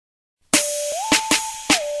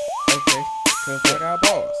Okay, cause I got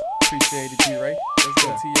balls. Appreciate it, G-Ray. Let's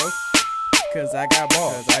go, T.O. Cause I got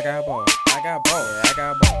balls. I got balls. I got balls. Yeah, I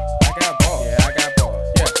got balls. I got balls. Yeah, I got balls.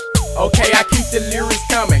 Yeah. Okay, I keep the lyrics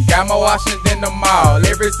coming. Got more options than the mall.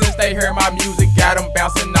 Ever since they heard my music, got them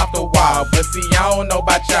bouncing off the wall. But see, I don't know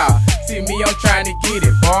about y'all. See me, I'm trying to get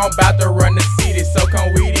it. Boy, I'm about to run the city. So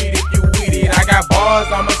come with it if you with it. I got balls,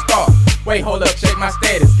 I'm a star. Wait, hold up, check my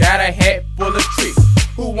status. Got a hat full of tricks.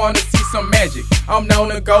 Who wanna see some magic? I'm known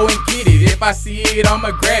to go and get it. If I see it,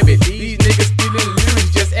 I'ma grab it. These niggas stealing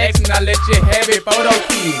lyrics, just ask and I let you have it. Photo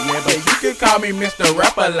kid, yeah, but you can call me Mr.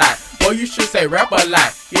 Rap-A-Lot. Boy, you should say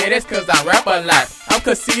Rap-A-Lot. Yeah, that's cause I rap a lot. I'm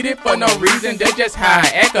conceited for no reason, that's just how I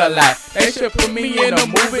act a lot. They should put me in a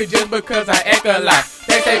movie just because I act a lot.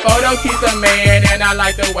 They say Photo Kid's a man and I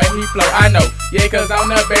like the way he flow. I know, yeah, cause I'm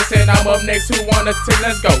the best and I'm up next. Who wanna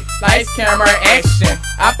let's go? Lights, camera, action.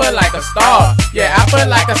 I feel like a star. Yeah, I feel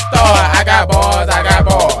like a star. I got bars, I got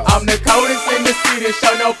bars. I'm the coldest in the city,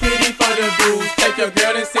 show no pity for the dudes. Take your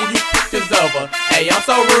girl and send you pictures of her. Hey, I'm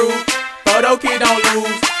so rude. Photo Kid don't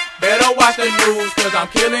lose. Better watch the news, cause I'm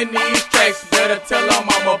killing these tracks. Better tell them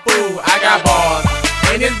I'm a fool. I got bars.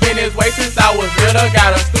 And it's been this way since I was little.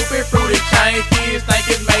 Got a stupid fruity chain. Kids think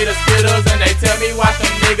it's made of skittles. And they tell me watch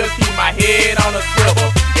them niggas keep my head on a swivel.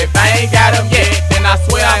 If I ain't got them yet, then I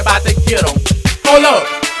swear I'm about to get them. Hold up,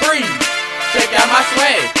 freeze. Check out my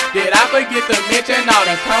swag. Did I forget to mention all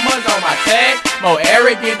the commas on my tag? More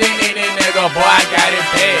arrogant than any nigga. Boy, I got it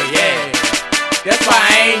bad, yeah. That's why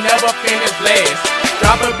I ain't never finished last.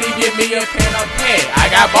 Drop a beat, give me a pen or pad. I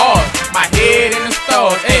got balls, my head in the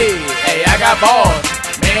stars. Hey, hey, I got balls.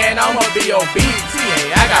 Man, I'ma be on BT. Hey,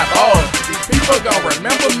 I got balls. These people gon'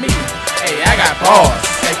 remember me. Hey, I got balls.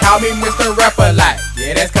 They call me Mr. Rap-A-Lot.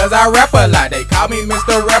 Yeah, that's cause I rap a lot. They call me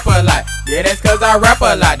Mr. Rap-A-Lot. Yeah, that's cause I rap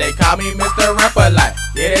a lot. They call me Mr. Rap-A-Lot.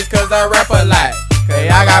 Yeah, that's cause I rap a lot. Hey,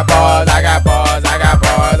 I got balls, I got balls, I got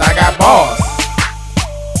balls, I got balls.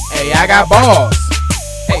 Hey, I got balls.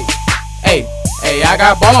 Hey, hey. Hey, I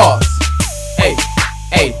got balls. Hey,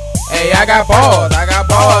 hey, hey, I got balls. I got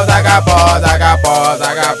balls. I got balls. I got balls.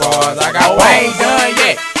 I got balls. I got balls. I ain't done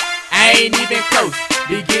yet. I ain't even close.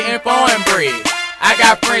 Be getting foreign bread. I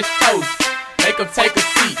got French toast. Make them take a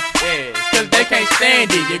seat. Yeah, cause they can't stand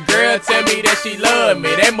it. Your girl tell me that she love me.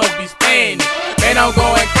 That must be Spanish. Man, I'm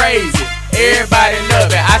going crazy. Everybody love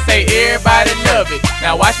it. I say everybody love it.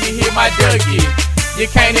 Now watch me hit my Dougie. You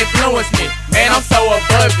can't influence me, man, I'm so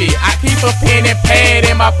above it. I keep a pen and pad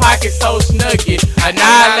in my pocket so snuggy.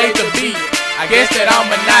 Annihilate the beat, I guess that I'm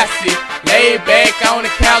a Nazi. Laid back on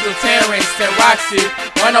the couch with Terrence and Roxy.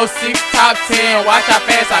 106 top 10, watch how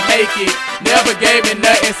fast I make it. Never gave me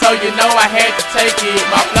nothing, so you know I had to take it.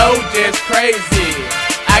 My flow just crazy.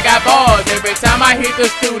 I got balls every time I hit the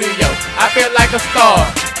studio. I feel like a star.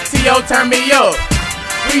 T.O. turn me up.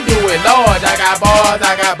 We do it large. I got balls,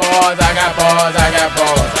 I got balls, I got balls, I got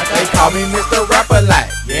balls. They call me Mr. Rap-A-Lot.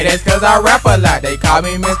 Yeah, that's cause I rap a lot. They call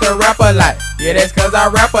me Mr. Rap-A-Lot. Yeah, that's cause I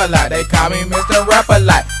rap a lot. They call me Mr.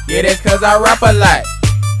 Rap-A-Lot. Yeah, that's cause I rap a lot.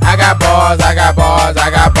 I got balls, I got balls,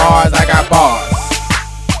 I got balls, I got balls.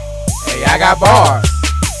 Hey, I got bars.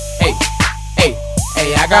 Hey, hey,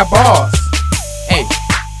 hey, I got balls. Hey,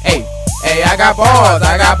 hey. Hey, I got balls,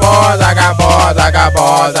 I got balls, I got balls, I got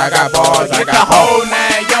balls, I got balls, I got balls. Get the whole 9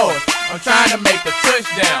 yards. I'm trying to make the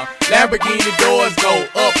touchdown. Lamborghini doors go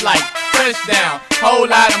up like touchdown. Whole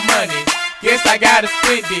lot of money. Guess I gotta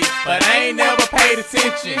spend it, but I ain't never paid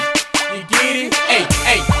attention. You get it? Hey,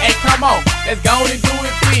 hey, hey, come on. Let's go and do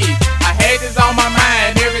it big. I had this on my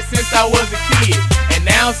mind ever since I was a kid. And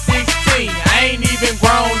now I'm 16. I ain't even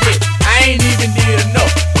grown yet. I ain't even did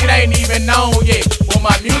enough. It ain't even known yet. When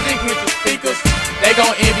my music hits the speakers, they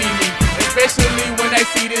gon' envy me. Especially when they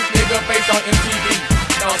see this nigga face on MTV.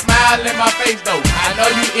 Don't smile in my face though, I know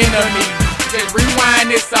you into me. Just rewind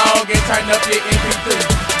this song and turn up your MP3.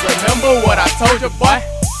 Remember what I told you, boy?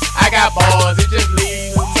 I got balls, it just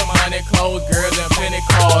leaves some money, clothes, girls, and plenty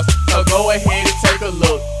cars. So go ahead and take a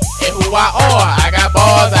look at who I are. I got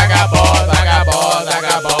balls, I got balls, I got balls, I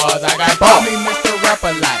got balls, I got balls. Call me Mr.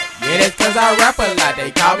 Rap-A-Lot. Yeah, that's cause I rap a lot.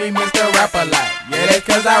 They call me Mr. Rap-A-Lot. Yeah, that's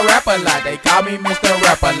cause I rap a lot. They call me Mr.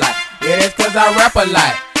 Rap-A-Lot. Yeah, that's cause I rap a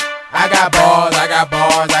lot. I got balls, I got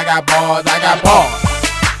balls, I got balls, I got balls.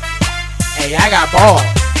 Hey, I got balls.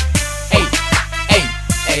 Hey, hey,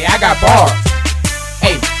 hey, I got bars.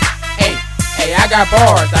 Hey, hey, hey, I got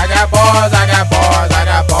bars. I got bars, I got bars, I got